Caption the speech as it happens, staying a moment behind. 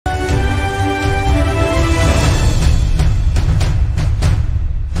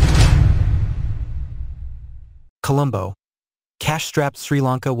Colombo. Cash-strapped Sri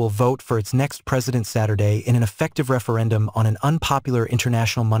Lanka will vote for its next president Saturday in an effective referendum on an unpopular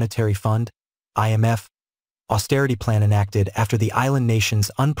International Monetary Fund, IMF, austerity plan enacted after the island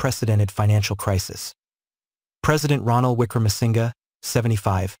nation's unprecedented financial crisis. President Ranil Wickremesinghe,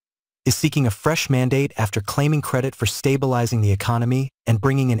 75, is seeking a fresh mandate after claiming credit for stabilizing the economy and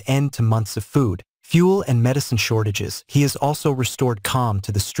bringing an end to months of food, fuel, and medicine shortages. He has also restored calm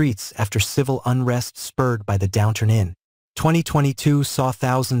to the streets after civil unrest spurred by the downturn in 2022 saw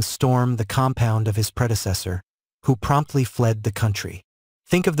thousands storm the compound of his predecessor, who promptly fled the country.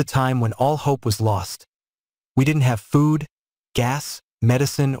 Think of the time when all hope was lost. We didn't have food, gas,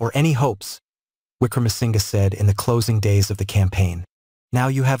 medicine, or any hopes, Wickremesinghe said in the closing days of the campaign. Now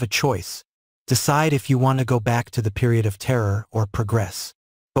you have a choice. Decide if you want to go back to the period of terror or progress.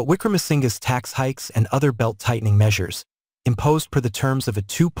 But Wickremesinghe's tax hikes and other belt-tightening measures, imposed per the terms of a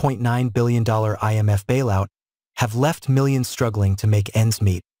 $2.9 billion IMF bailout, have left millions struggling to make ends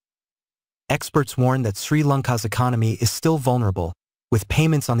meet. Experts warn that Sri Lanka's economy is still vulnerable, with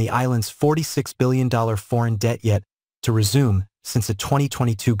payments on the island's $46 billion foreign debt yet to resume since a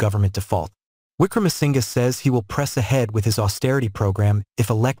 2022 government default. Wickremesinghe says he will press ahead with his austerity program if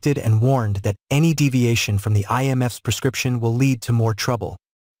elected and warned that any deviation from the IMF's prescription will lead to more trouble.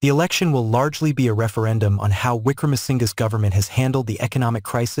 The election will largely be a referendum on how Wickremesinghe's government has handled the economic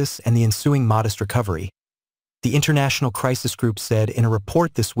crisis and the ensuing modest recovery. The International Crisis Group said in a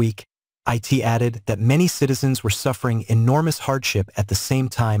report this week, IT added that many citizens were suffering enormous hardship at the same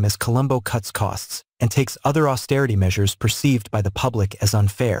time as Colombo cuts costs and takes other austerity measures perceived by the public as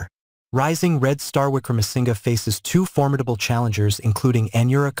unfair. Rising Red Star Wickremesinghe faces two formidable challengers, including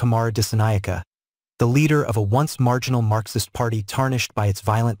Anura Kumara Dissanayake, the leader of a once marginal Marxist party tarnished by its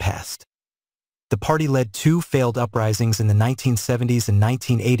violent past. The party led two failed uprisings in the 1970s and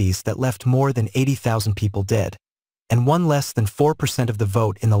 1980s that left more than 80,000 people dead, and won less than 4% of the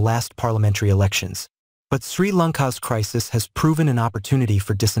vote in the last parliamentary elections. But Sri Lanka's crisis has proven an opportunity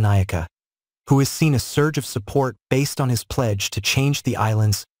for Dissanayake, who has seen a surge of support based on his pledge to change the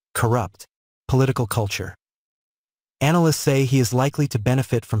island's corrupt political culture. Analysts say he is likely to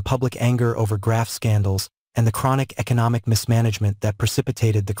benefit from public anger over graft scandals and the chronic economic mismanagement that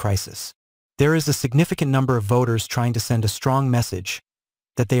precipitated the crisis. There is a significant number of voters trying to send a strong message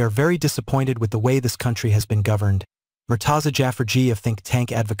that they are very disappointed with the way this country has been governed, Murtaza Jafferji of think tank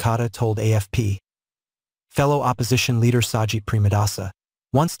Advocata told AFP. Fellow opposition leader Sajit Premadasa,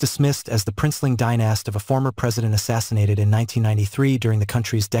 once dismissed as the princeling dynast of a former president assassinated in 1993 during the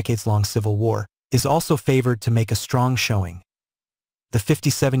country's decades-long civil war, is also favored to make a strong showing. The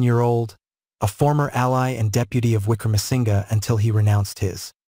 57-year-old, a former ally and deputy of Wickremesinghe until he renounced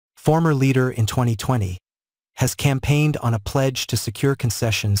his former leader in 2020, has campaigned on a pledge to secure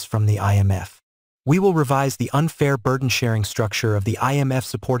concessions from the IMF. We will revise the unfair burden-sharing structure of the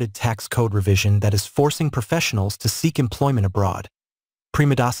IMF-supported tax code revision that is forcing professionals to seek employment abroad,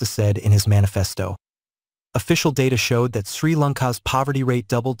 Premadasa said in his manifesto. Official data showed that Sri Lanka's poverty rate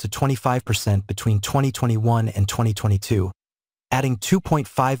doubled to 25% between 2021 and 2022, adding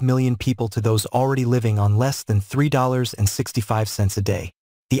 2.5 million people to those already living on less than $3.65 a day.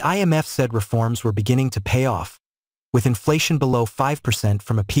 The IMF said reforms were beginning to pay off, with inflation below 5%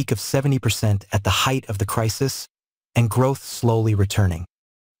 from a peak of 70% at the height of the crisis, and growth slowly returning.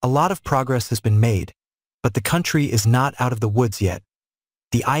 A lot of progress has been made, but the country is not out of the woods yet,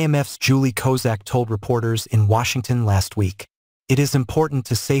 the IMF's Julie Kozak told reporters in Washington last week. It is important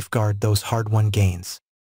to safeguard those hard-won gains.